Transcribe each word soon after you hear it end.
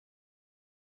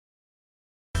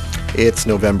It's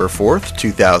November 4th,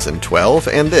 2012,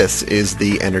 and this is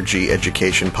the Energy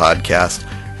Education Podcast.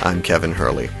 I'm Kevin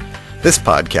Hurley. This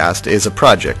podcast is a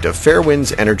project of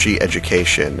Fairwinds Energy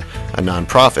Education, a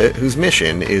nonprofit whose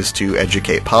mission is to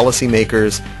educate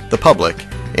policymakers, the public,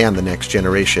 and the next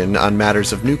generation on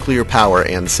matters of nuclear power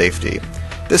and safety.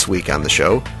 This week on the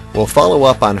show, we'll follow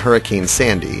up on Hurricane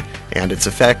Sandy and its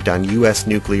effect on U.S.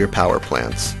 nuclear power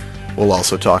plants. We'll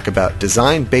also talk about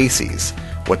design bases.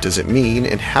 What does it mean,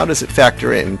 and how does it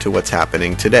factor into what's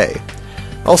happening today?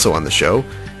 Also on the show,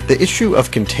 the issue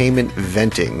of containment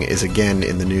venting is again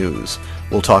in the news.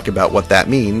 We'll talk about what that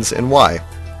means and why.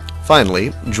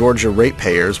 Finally, Georgia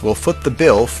ratepayers will foot the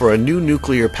bill for a new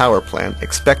nuclear power plant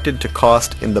expected to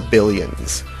cost in the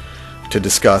billions. To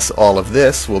discuss all of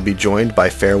this, we'll be joined by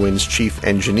Fairwinds Chief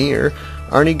Engineer,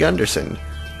 Arnie Gundersen,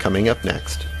 coming up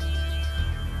next.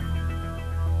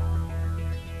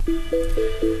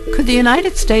 Could the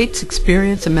United States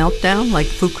experience a meltdown like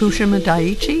Fukushima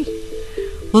Daiichi?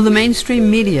 Will the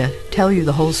mainstream media tell you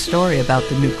the whole story about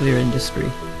the nuclear industry?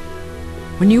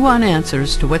 When you want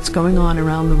answers to what's going on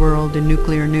around the world in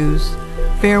nuclear news,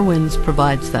 Fairwinds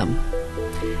provides them.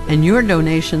 And your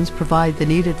donations provide the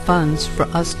needed funds for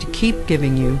us to keep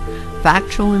giving you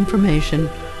factual information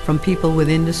from people with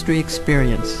industry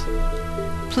experience.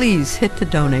 Please hit the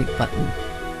donate button.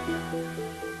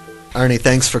 Arnie,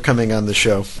 thanks for coming on the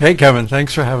show. Hey, Kevin.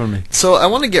 Thanks for having me. So I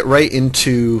want to get right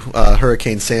into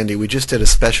Hurricane Sandy. We just did a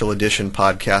special edition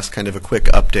podcast, kind of a quick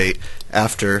update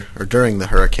after or during the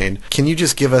hurricane. Can you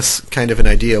just give us kind of an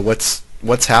idea what's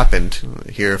happened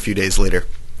here a few days later?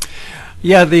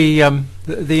 Yeah, the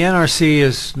NRC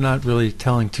is not really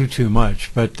telling too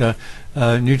much, but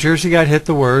New Jersey got hit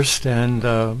the worst, and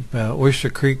Oyster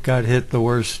Creek got hit the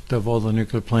worst of all the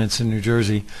nuclear plants in New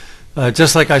Jersey.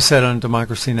 Just like I said on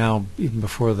Democracy Now! Even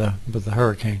before the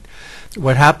hurricane.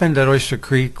 What happened at Oyster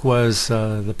Creek was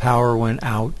the power went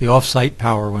out, the off-site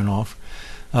power went off,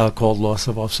 called loss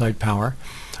of off-site power.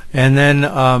 And then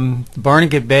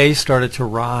Barnegat Bay started to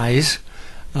rise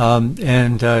and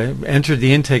entered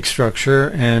the intake structure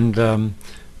and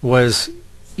was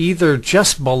either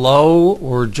just below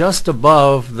or just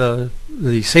above the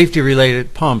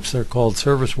safety-related pumps. They're called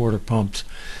service water pumps.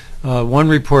 One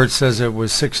report says it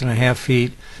was 6.5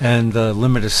 feet and the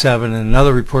limit is 7, and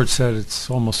another report said it's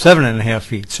almost 7.5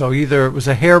 feet. So either it was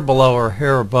a hair below or a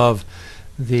hair above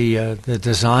the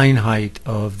design height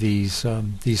of these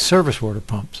service water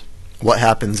pumps. What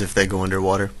happens if they go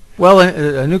underwater? Well,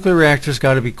 a nuclear reactor's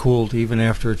got to be cooled even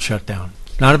after it's shut down.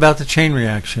 It's not about the chain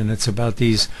reaction. It's about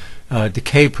these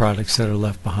decay products that are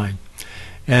left behind.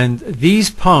 And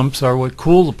these pumps are what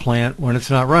cool the plant when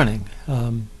it's not running.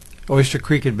 Oyster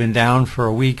Creek had been down for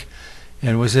a week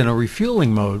and was in a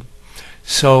refueling mode.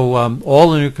 So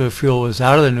all the nuclear fuel was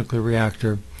out of the nuclear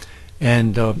reactor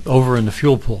and over in the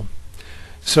fuel pool.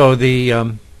 So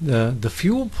the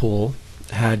fuel pool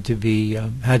had to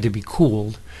be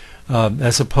cooled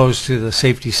as opposed to the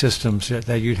safety systems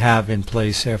that you'd have in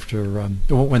place after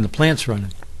when the plant's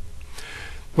running.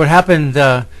 What happened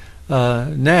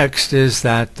next is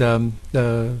that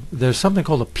there's something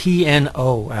called a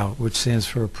PNO out, which stands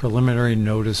for Preliminary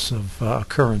Notice of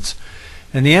Occurrence,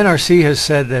 and the NRC has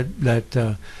said that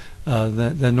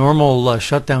the normal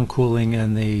shutdown cooling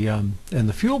and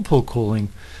the fuel pool cooling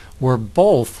were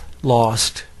both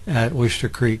lost at Oyster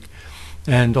Creek,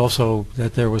 and also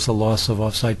that there was a loss of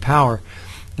off-site power.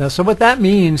 Now, so what that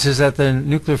means is that the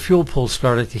nuclear fuel pool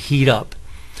started to heat up.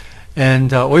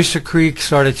 And Oyster Creek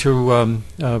started to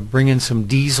bring in some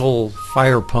diesel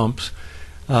fire pumps.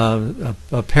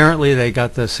 Apparently they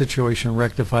got the situation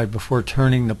rectified before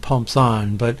turning the pumps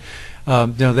on, but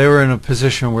they were in a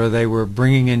position where they were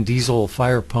bringing in diesel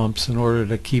fire pumps in order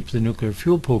to keep the nuclear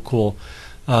fuel pool cool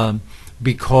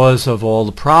because of all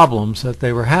the problems that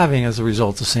they were having as a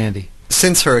result of Sandy.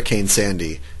 Since Hurricane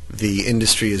Sandy, the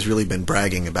industry has really been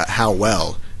bragging about how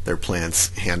well their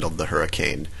plants handled the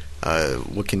hurricane.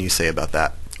 What can you say about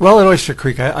that? Well, at Oyster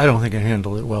Creek, I don't think it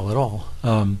handled it well at all.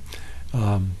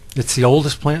 It's the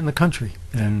oldest plant in the country,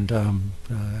 and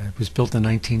it was built in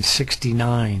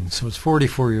 1969, so it's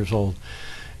 44 years old.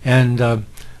 And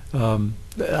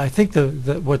I think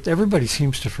what everybody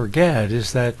seems to forget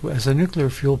is that as a nuclear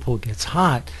fuel pool gets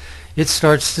hot, it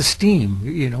starts to steam.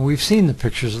 You know, we've seen the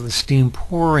pictures of the steam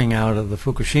pouring out of the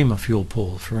Fukushima fuel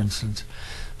pool, for instance.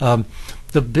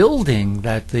 The building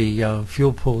that the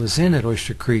fuel pool is in at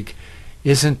Oyster Creek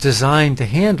isn't designed to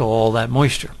handle all that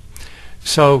moisture.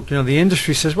 So, the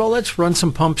industry says, well, let's run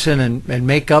some pumps in and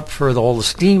make up for all the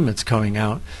steam that's coming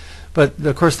out. But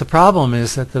of course the problem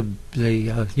is that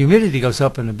the humidity goes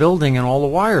up in the building and all the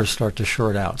wires start to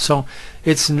short out. So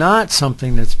it's not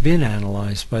something that's been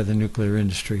analyzed by the nuclear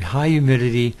industry. High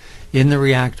humidity in the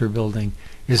reactor building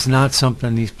is not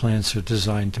something these plants are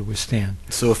designed to withstand.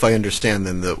 So if I understand,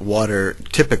 then the water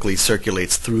typically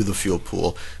circulates through the fuel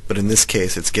pool, but in this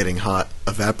case it's getting hot,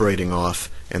 evaporating off,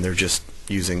 and they're just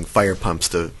using fire pumps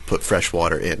to put fresh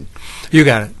water in. You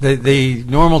got it. The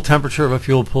normal temperature of a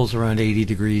fuel pool is around 80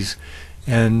 degrees,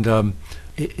 and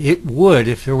it would,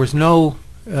 if there was no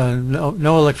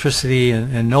electricity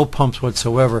and no pumps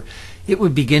whatsoever, it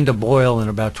would begin to boil in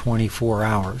about 24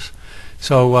 hours.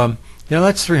 So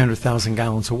that's 300,000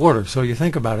 gallons of water. So you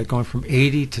think about it, going from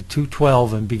 80 to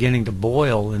 212 and beginning to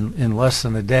boil in less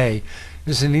than a day.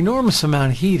 There's an enormous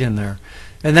amount of heat in there,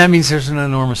 and that means there's an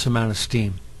enormous amount of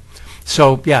steam.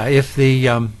 So yeah, if the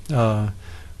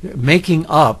making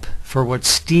up for what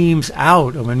steams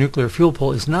out of a nuclear fuel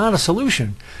pool is not a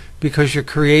solution, because you're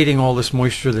creating all this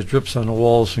moisture that drips on the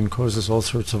walls and causes all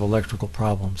sorts of electrical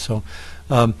problems. So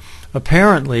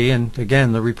apparently, and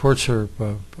again, the reports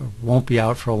won't be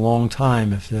out for a long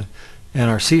time if the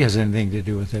NRC has anything to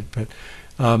do with it, but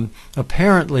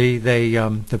apparently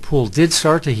the pool did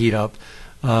start to heat up,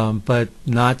 but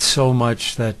not so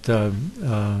much that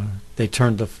they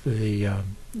turned the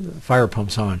fire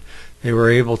pumps on. They were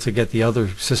able to get the other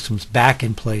systems back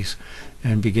in place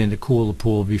and begin to cool the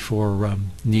pool before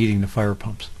needing the fire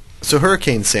pumps. So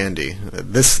Hurricane Sandy,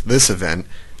 this event,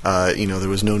 there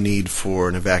was no need for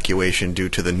an evacuation due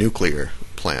to the nuclear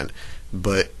plant.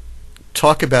 But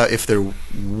talk about if there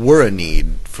were a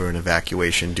need for an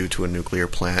evacuation due to a nuclear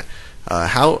plant.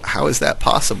 How is that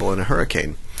possible in a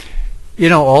hurricane?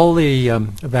 All the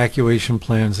evacuation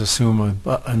plans assume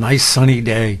a nice sunny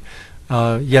day.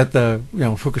 Yet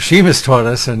Fukushima's taught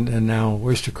us, and now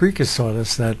Oyster Creek has taught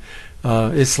us that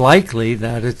it's likely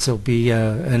that it'll be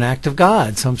an act of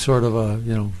God, some sort of a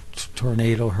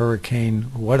tornado, hurricane,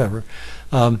 whatever.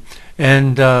 And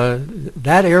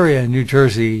that area in New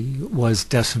Jersey was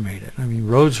decimated. I mean,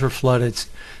 roads were flooded,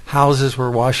 houses were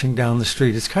washing down the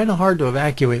street. It's kind of hard to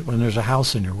evacuate when there's a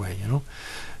house in your way.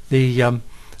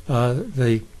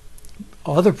 The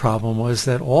other problem was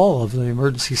that all of the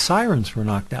emergency sirens were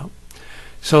knocked out.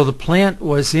 So the plant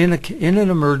was in an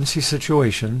emergency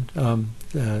situation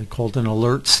called an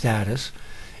alert status.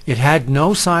 It had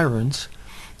no sirens,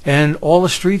 and all the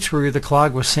streets were either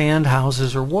clogged with sand,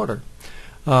 houses, or water.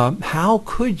 How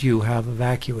could you have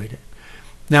evacuated?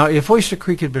 Now, if Oyster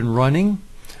Creek had been running,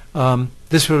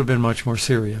 this would have been much more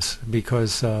serious,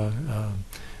 because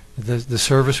the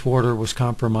surface water was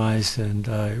compromised, and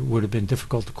it would have been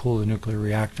difficult to cool the nuclear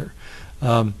reactor.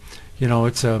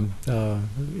 It's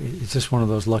just one of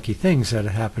those lucky things that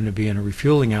it happened to be in a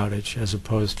refueling outage as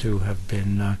opposed to have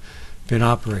been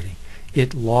operating.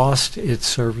 It lost its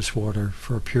surface water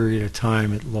for a period of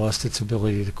time. It lost its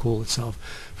ability to cool itself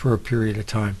for a period of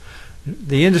time.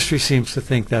 The industry seems to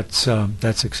think that's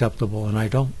acceptable, and I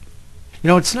don't.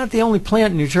 It's not the only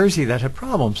plant in New Jersey that had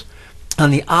problems.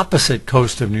 On the opposite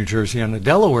coast of New Jersey, on the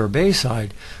Delaware Bay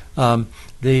side, a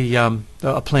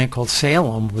plant called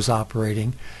Salem was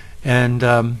operating, and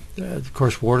of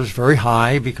course water is very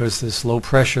high because this low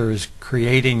pressure is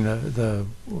creating the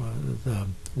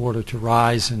water to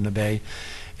rise in the bay,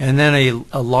 and then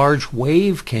a large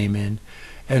wave came in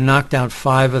and knocked out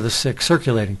 5 of the 6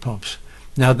 circulating pumps.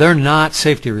 Now they're not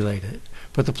safety related,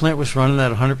 but the plant was running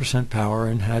at 100% power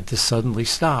and had to suddenly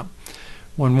stop.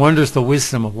 One wonders the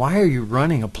wisdom of why are you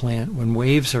running a plant when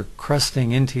waves are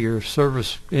cresting into your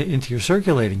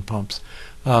circulating pumps.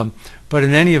 But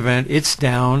in any event, it's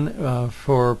down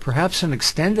for perhaps an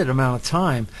extended amount of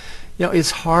time.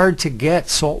 It's hard to get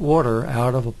salt water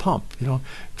out of a pump.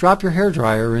 Drop your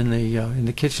hairdryer in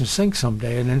the kitchen sink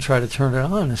someday and then try to turn it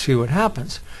on and see what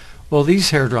happens. Well,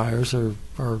 these hairdryers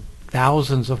are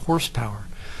thousands of horsepower.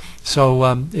 So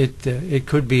it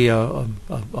could be a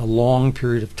long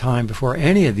period of time before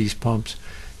any of these pumps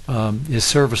is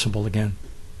serviceable again.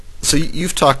 So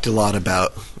you've talked a lot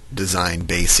about design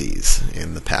bases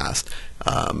in the past,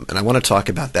 and I want to talk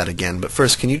about that again. But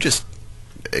first, can you just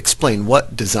explain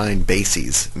what design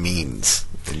bases means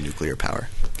in nuclear power?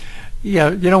 Yeah,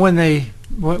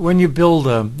 when you build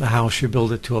a house, you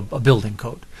build it to a building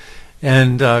code.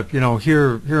 And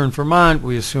here in Vermont,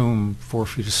 we assume 4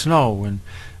 feet of snow, and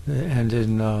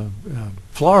in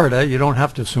Florida, you don't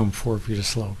have to assume 4 feet of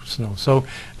snow. So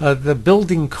the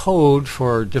building code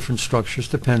for different structures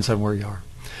depends on where you are.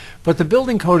 But the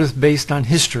building code is based on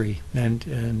history,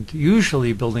 and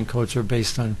usually building codes are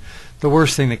based on the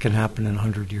worst thing that can happen in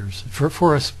 100 years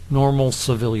for a normal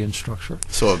civilian structure.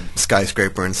 So a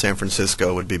skyscraper in San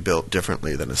Francisco would be built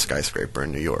differently than a skyscraper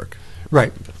in New York?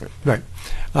 Right, right.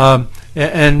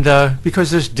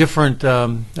 Because there's different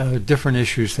different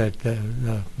issues that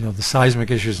the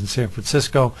seismic issues in San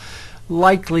Francisco,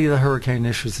 likely the hurricane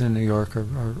issues in New York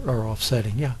are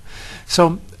offsetting. Yeah.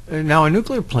 So now a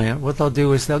nuclear plant, what they'll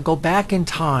do is they'll go back in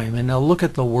time and they'll look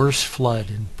at the worst flood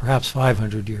in perhaps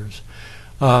 500 years,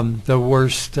 the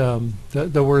worst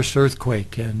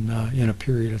earthquake in a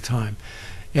period of time,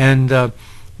 and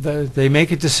they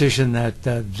make a decision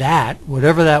that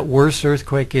whatever that worst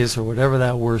earthquake is or whatever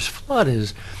that worst flood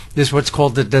is what's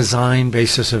called the design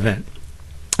basis event.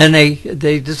 And they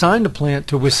designed the plant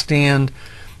to withstand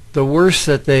the worst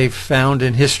that they've found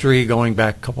in history going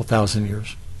back a couple thousand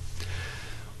years.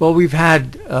 Well, we've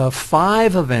had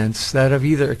 5 events that have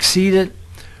either exceeded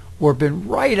or been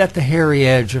right at the hairy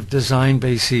edge of design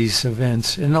basis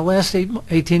events in the last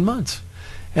 18 months.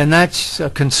 And that's a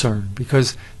concern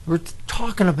because we're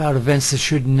talking about events that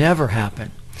should never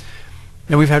happen.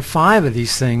 And we've had 5 of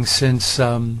these things since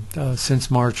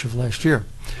March of last year.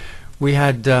 We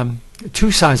had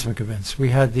 2 seismic events. We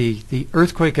had the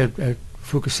earthquake at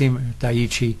Fukushima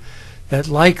Daiichi that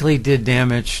likely did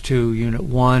damage to Unit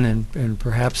 1 and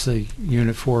perhaps the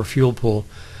Unit 4 fuel pool.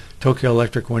 Tokyo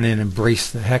Electric went in and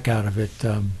braced the heck out of it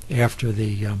after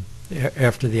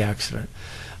the accident.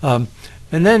 And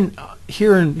then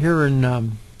here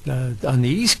in on the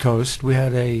East Coast, we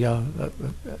had an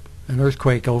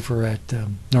earthquake over at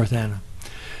North Anna,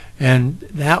 and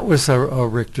that was a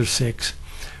Richter 6.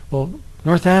 Well,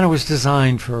 North Anna was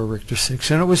designed for a Richter 6,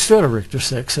 and it withstood a Richter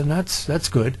 6, and that's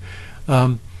good.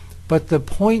 But the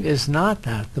point is not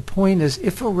that. The point is,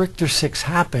 if a Richter 6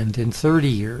 happened in 30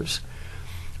 years,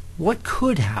 what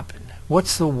could happen?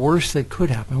 What's the worst that could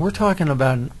happen? We're talking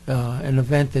about an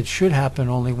event that should happen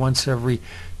only once every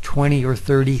 20 or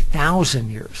 30,000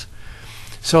 years.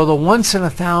 So the once in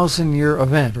 1,000 year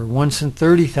event or once in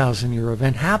 30,000 year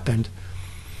event happened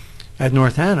at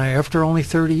North Anna after only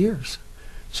 30 years.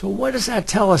 So what does that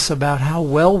tell us about how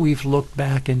well we've looked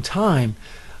back in time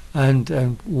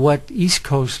and what East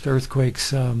Coast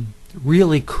earthquakes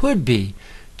really could be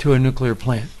to a nuclear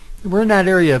plant? We're in that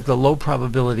area of the low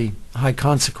probability, high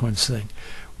consequence thing.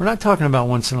 We're not talking about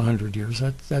once in 100 years.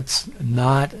 That's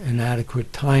not an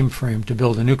adequate time frame to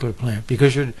build a nuclear plant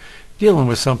because you're dealing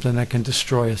with something that can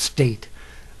destroy a state.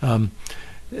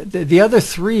 The other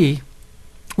 3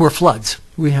 were floods.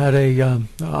 We had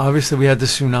obviously we had the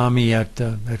tsunami at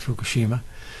Fukushima.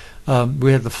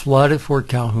 We had the flood at Fort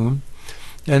Calhoun,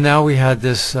 and now we had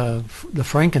this the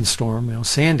Frankenstorm,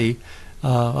 Sandy,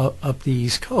 up the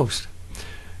East Coast.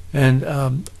 And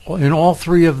in all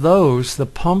 3 of those, the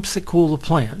pumps that cool the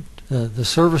plant, the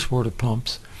service water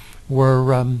pumps,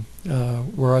 were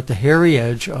at the hairy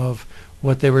edge of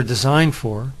what they were designed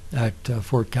for at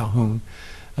Fort Calhoun,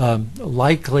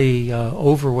 likely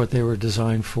over what they were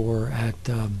designed for at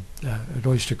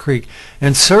Oyster Creek,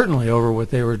 and certainly over what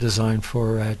they were designed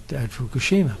for at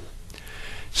Fukushima.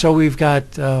 So we've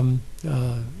got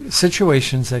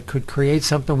situations that could create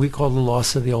something we call the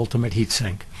loss of the ultimate heat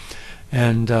sink.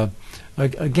 And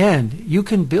again, you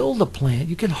can build a plant,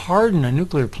 you can harden a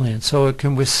nuclear plant so it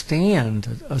can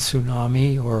withstand a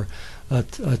tsunami or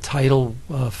a tidal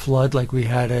flood like we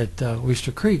had at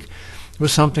Oyster Creek with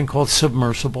something called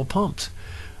submersible pumps.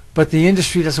 But the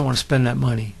industry doesn't want to spend that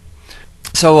money.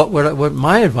 So what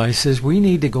my advice is, we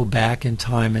need to go back in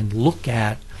time and look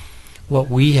at what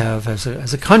we have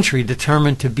as a country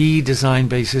determined to be design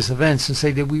basis events and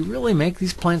say, did we really make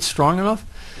these plants strong enough?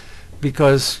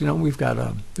 Because we've got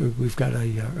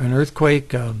an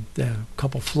earthquake, a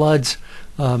couple floods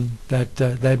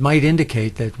that might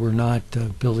indicate that we're not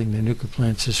building the nuclear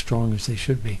plants as strong as they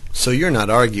should be. So you're not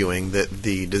arguing that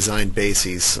the design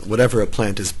bases, whatever a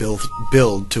plant is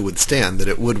built to withstand, that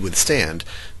it would withstand,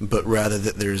 but rather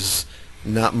that there's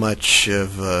not much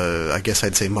of I guess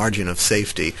I'd say margin of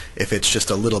safety. If it's just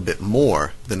a little bit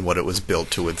more than what it was built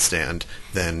to withstand,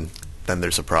 then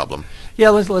there's a problem. Yeah,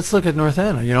 let's look at North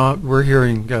Anna. We're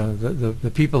hearing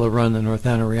the people that run the North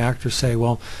Anna reactor say,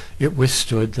 well, it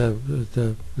withstood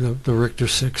the Richter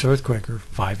 6 earthquake, or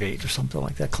 5.8 or something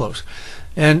like that, close.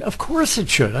 And of course it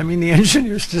should. I mean, the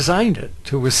engineers designed it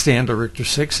to withstand a Richter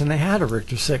 6, and they had a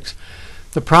Richter 6.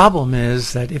 The problem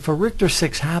is that if a Richter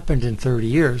 6 happened in 30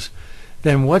 years,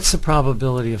 then what's the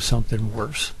probability of something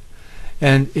worse?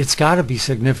 And it's got to be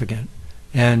significant.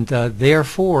 And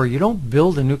therefore, you don't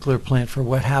build a nuclear plant for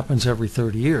what happens every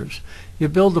 30 years. You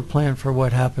build a plant for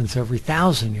what happens every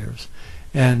 1,000 years.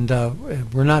 And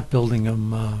we're not building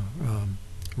them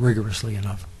rigorously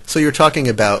enough. So you're talking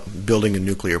about building a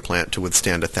nuclear plant to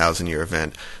withstand a 1,000-year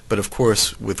event. But of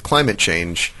course, with climate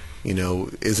change,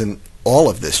 isn't all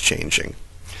of this changing?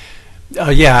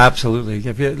 Yeah, absolutely.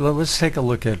 Let's take a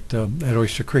look at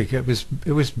Oyster Creek. It was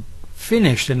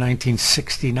finished in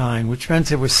 1969, which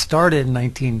means it was started in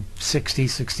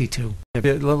 1960-62.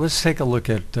 Let's take a look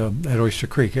at Oyster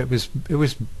Creek. It was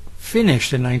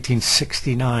finished in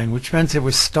 1969, which means it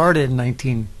was started in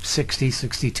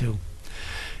 1960-62.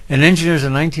 And engineers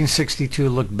in 1962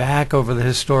 looked back over the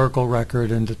historical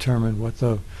record and determined what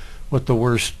the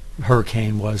worst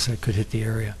hurricane was that could hit the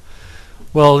area.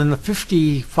 Well, in the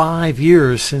 55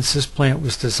 years since this plant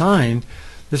was designed,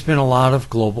 there's been a lot of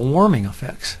global warming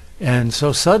effects. And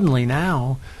so suddenly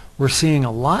now we're seeing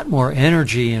a lot more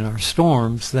energy in our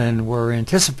storms than were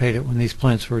anticipated when these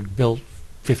plants were built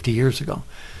 50 years ago.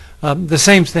 The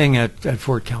same thing at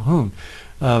Fort Calhoun.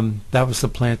 That was the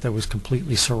plant that was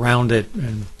completely surrounded,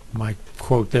 and my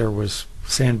quote there was,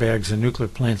 "Sandbags and nuclear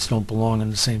plants don't belong in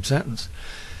the same sentence."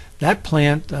 That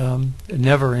plant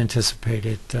never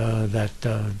anticipated that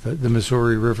the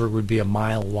Missouri River would be a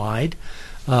mile wide.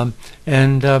 It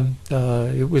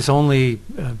was only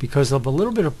because of a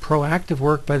little bit of proactive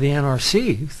work by the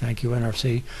NRC, thank you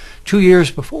NRC, 2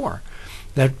 years before,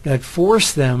 that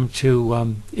forced them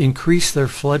to increase their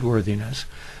floodworthiness,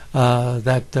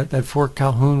 that Fort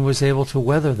Calhoun was able to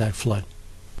weather that flood.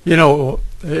 You know,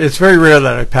 it's very rare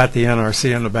that I pat the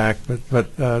NRC on the back,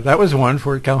 but that was one,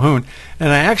 Fort Calhoun. And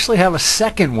I actually have a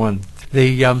second one.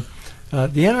 The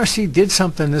NRC did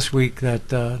something this week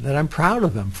that I'm proud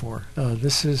of them for.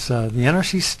 This is the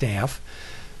NRC staff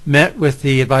met with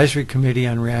the Advisory Committee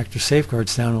on Reactor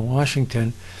Safeguards down in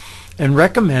Washington and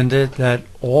recommended that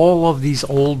all of these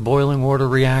old boiling water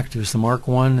reactors, the Mark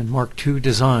I and Mark II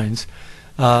designs,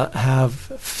 have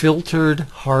filtered,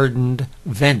 hardened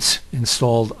vents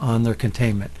installed on their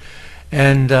containment.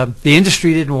 And the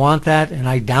industry didn't want that, and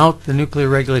I doubt the Nuclear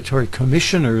Regulatory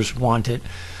Commissioners want it.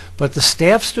 But the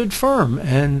staff stood firm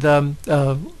and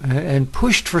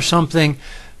pushed for something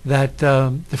that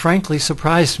frankly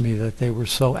surprised me, that they were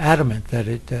so adamant that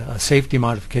a safety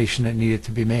modification that needed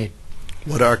to be made.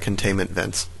 What are containment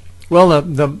vents? Well,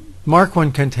 the Mark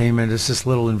I containment is this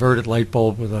little inverted light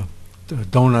bulb with a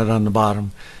donut on the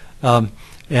bottom,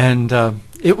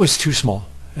 it was too small,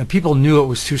 and people knew it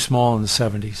was too small in the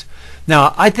 70s.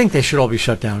 Now, I think they should all be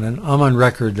shut down, and I'm on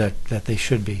record that they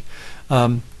should be.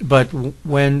 But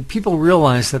when people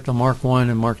realized that the Mark I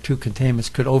and Mark II containments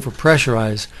could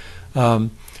overpressurize,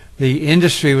 the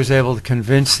industry was able to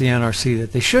convince the NRC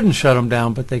that they shouldn't shut them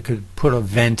down, but they could put a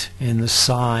vent in the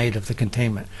side of the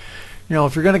containment. You know,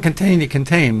 if you're going to contain, you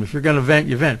contain. If you're going to vent,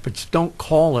 you vent. But you don't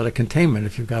call it a containment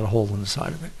if you've got a hole in the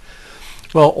side of it.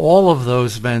 Well, all of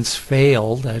those vents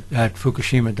failed at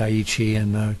Fukushima Daiichi,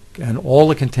 and all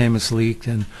the containments leaked,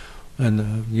 and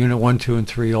Unit 1, 2, and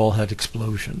 3 all had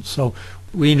explosions. So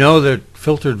we know that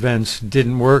filtered vents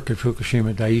didn't work at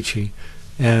Fukushima Daiichi,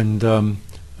 and the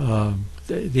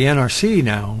NRC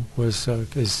now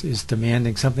is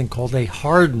demanding something called a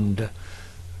hardened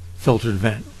filtered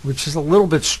vent, which is a little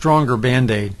bit stronger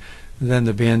Band-Aid than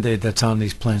the Band-Aid that's on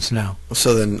these plants now.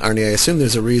 So then, Arnie, I assume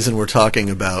there's a reason we're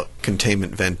talking about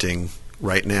containment venting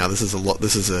right now. This is an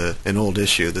old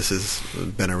issue. This has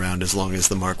been around as long as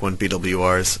the Mark I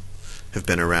BWRs have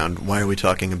been around. Why are we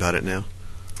talking about it now?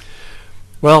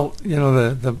 Well, you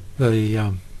know,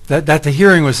 that the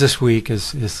hearing was this week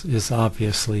is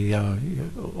obviously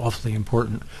awfully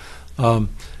important. I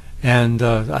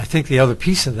think the other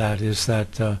piece of that is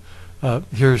that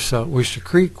here's Oyster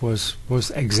Creek was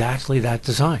exactly that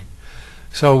design.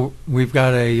 So we've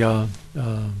got a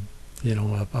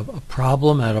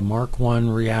problem at a Mark I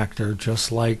reactor,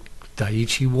 just like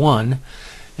Daiichi 1,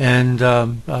 and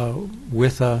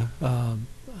with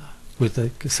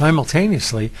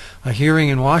simultaneously a hearing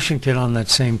in Washington on that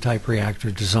same type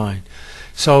reactor design.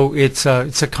 So it's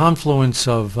a confluence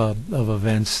of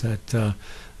events that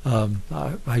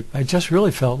I just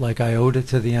really felt like I owed it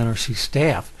to the NRC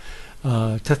staff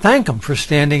to thank them for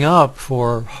standing up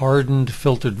for hardened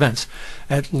filtered vents.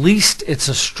 At least it's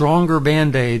a stronger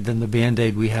Band-Aid than the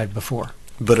Band-Aid we had before.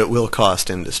 But it will cost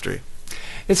industry.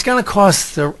 It's going to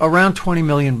cost around $20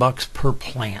 million per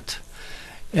plant.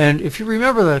 And if you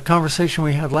remember the conversation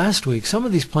we had last week, some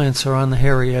of these plants are on the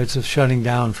hairy edge of shutting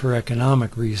down for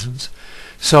economic reasons.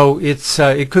 So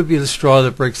it could be the straw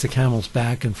that breaks the camel's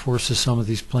back and forces some of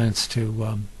these plants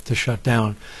to shut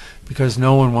down, because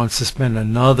no one wants to spend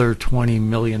another $20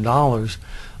 million on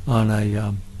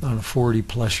a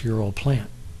 40-plus-year-old plant.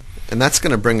 And that's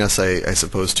going to bring us, I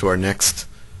suppose, to our next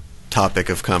topic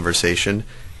of conversation.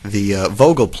 The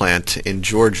Vogtle plant in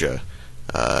Georgia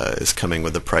is coming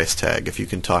with a price tag, if you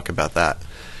can talk about that.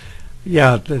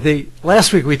 Yeah,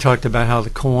 last week we talked about how the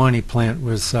Kewanee plant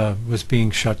was being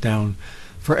shut down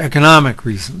for economic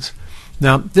reasons.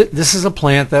 Now, this is a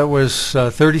plant that was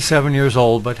 37 years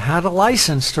old, but had a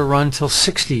license to run till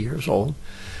 60 years old,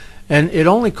 and it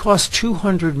only cost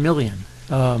 $200 million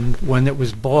when it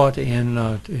was bought in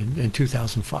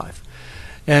 2005,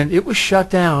 and it was shut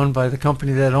down by the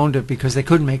company that owned it because they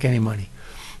couldn't make any money.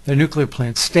 The nuclear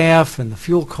plant staff and the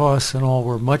fuel costs and all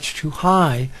were much too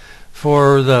high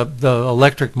for the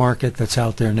electric market that's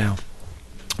out there now.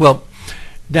 Well,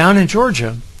 down in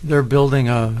Georgia, they're building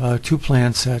two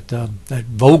plants at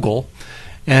Vogtle,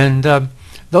 and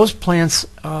those plants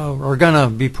are going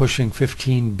to be pushing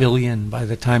 $15 billion by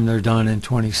the time they're done in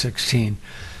 2016.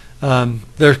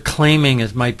 They're claiming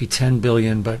it might be $10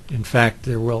 billion, but in fact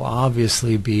there will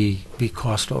obviously be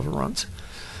cost overruns.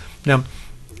 Now,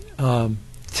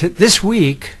 this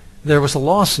week there was a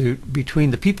lawsuit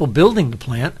between the people building the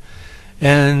plant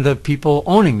and the people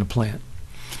owning the plant.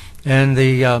 And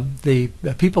the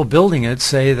people building it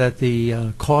say that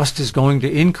the cost is going to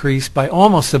increase by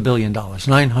almost $1 billion,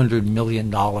 $900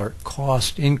 million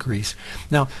cost increase.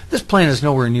 Now, this plant is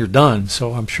nowhere near done,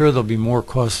 so I'm sure there'll be more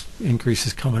cost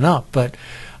increases coming up. But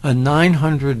a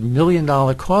 $900 million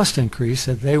cost increase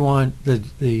that they want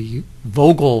the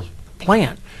Vogtle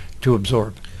plant to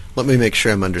absorb. Let me make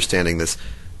sure I'm understanding this.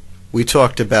 We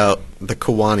talked about the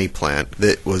Kewanee plant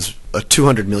that was a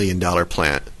 $200 million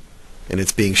plant, and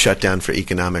it's being shut down for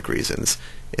economic reasons.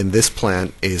 And this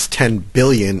plant is $10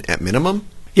 billion at minimum?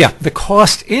 Yeah, the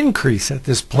cost increase at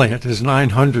this plant is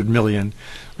 $900 million,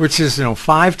 which is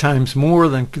 5 times more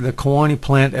than the Kewanee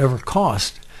plant ever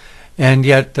cost. And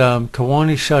yet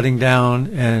Kewanee's shutting down,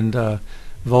 and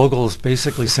Vogtle's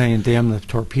basically saying, damn the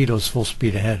torpedoes, full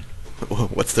speed ahead.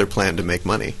 What's their plan to make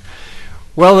money?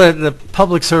 Well, the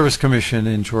Public Service Commission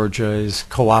in Georgia is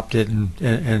co-opted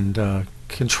and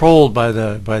controlled by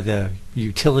the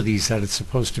utilities that it's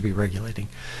supposed to be regulating.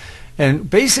 And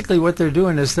basically what they're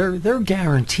doing is they're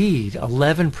guaranteed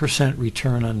 11%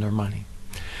 return on their money.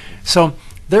 So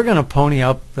they're going to pony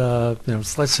up,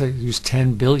 let's say use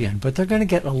 $10 billion, but they're going to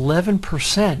get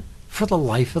 11% for the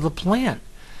life of the plant.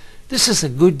 This is a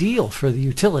good deal for the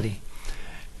utility.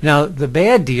 Now, the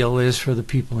bad deal is for the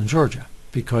people in Georgia,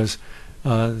 because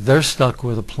they're stuck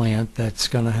with a plant that's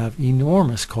going to have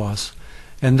enormous costs,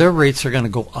 and their rates are going to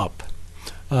go up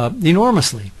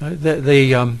enormously.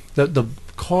 The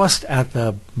cost at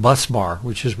the bus bar,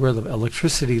 which is where the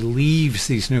electricity leaves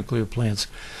these nuclear plants,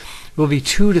 will be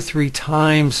 2 to 3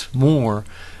 times more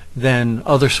than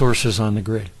other sources on the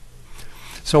grid.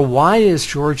 So why is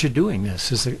Georgia doing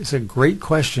this? It's a great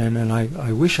question, and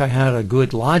I wish I had a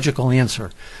good logical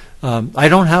answer. I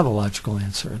don't have a logical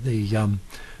answer.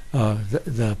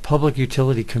 The Public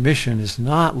Utility Commission is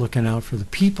not looking out for the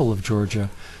people of Georgia,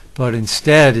 but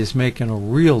instead is making a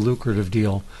real lucrative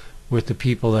deal with the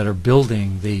people that are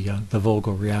building the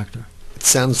Vogtle reactor. It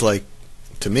sounds like,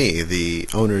 to me, the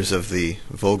owners of the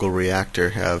Vogtle reactor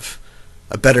have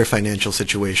a better financial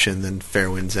situation than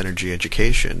Fairwinds Energy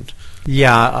Education.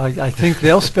 Yeah, I think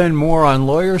they'll spend more on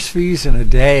lawyers' fees in a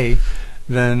day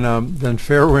than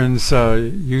Fairwinds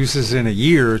uses in a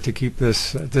year to keep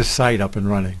this site up and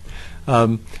running.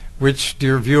 Which,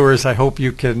 dear viewers, I hope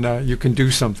you can do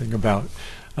something about.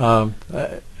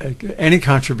 Any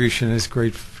contribution is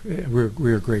great.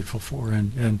 We're grateful for,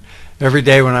 and every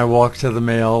day when I walk to the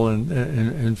mail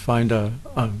and find a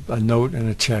note and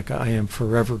a check, I am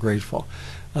forever grateful.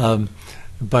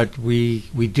 But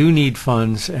we do need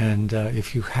funds, and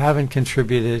if you haven't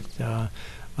contributed,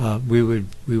 we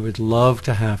would love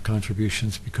to have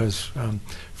contributions, because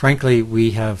frankly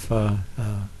we have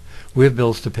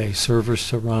bills to pay, servers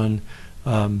to run,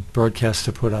 broadcasts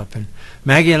to put up, and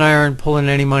Maggie and I aren't pulling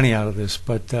any money out of this,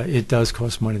 but it does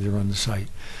cost money to run the site.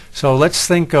 So let's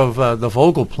think of the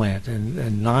Vogtle plant and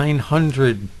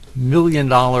 $900 million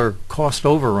cost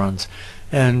overruns,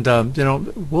 and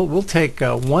we'll take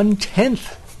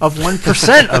 1/10 of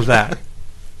 1% of that.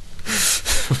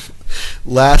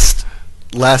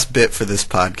 Last bit for this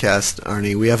podcast,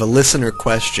 Arnie. We have a listener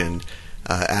question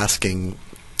asking.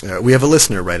 We have a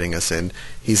listener writing us in.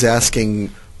 He's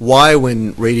asking why,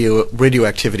 when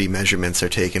radioactivity measurements are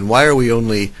taken, why are we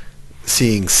only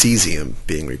seeing cesium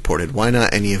being reported? Why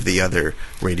not any of the other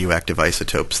radioactive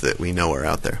isotopes that we know are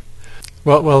out there?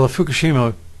 Well, the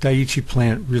Fukushima Daiichi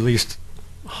plant released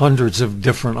hundreds of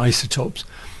different isotopes.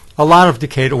 A lot have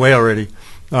decayed away already.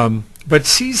 But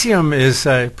cesium is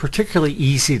particularly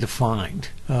easy to find.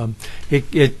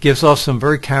 It gives off some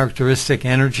very characteristic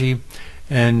energy,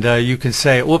 and you can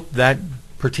say, whoop, that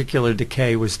particular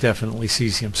decay was definitely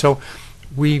cesium. So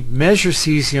we measure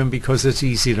cesium because it's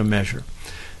easy to measure.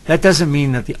 That doesn't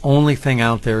mean that the only thing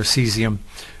out there is cesium.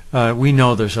 We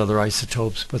know there's other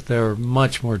isotopes, but they're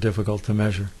much more difficult to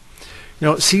measure.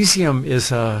 Cesium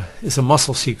is a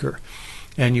muscle seeker,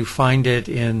 and you find it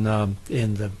in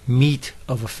the meat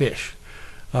of a fish,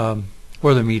 or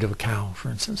the meat of a cow, for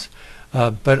instance.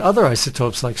 But other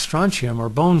isotopes like strontium are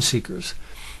bone seekers,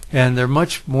 and they're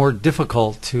much more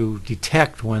difficult to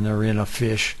detect when they're in a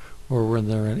fish or when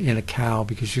they're in a cow,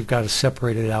 because you've got to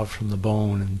separate it out from the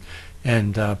bone,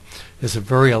 and there's a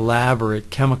very elaborate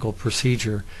chemical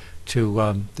procedure to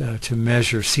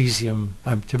measure cesium,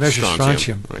 to measure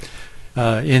strontium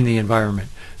right. In the environment.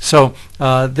 So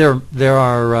there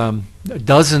are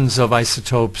dozens of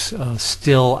isotopes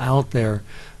still out there.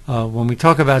 When we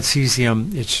talk about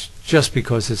cesium, it's just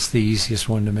because it's the easiest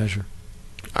one to measure.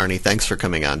 Arnie, thanks for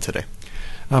coming on today.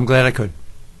 I'm glad I could.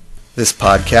 This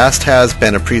podcast has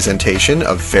been a presentation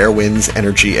of Fairwinds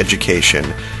Energy Education.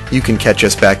 You can catch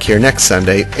us back here next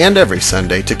Sunday and every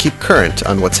Sunday to keep current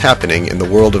on what's happening in the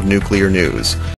world of nuclear news.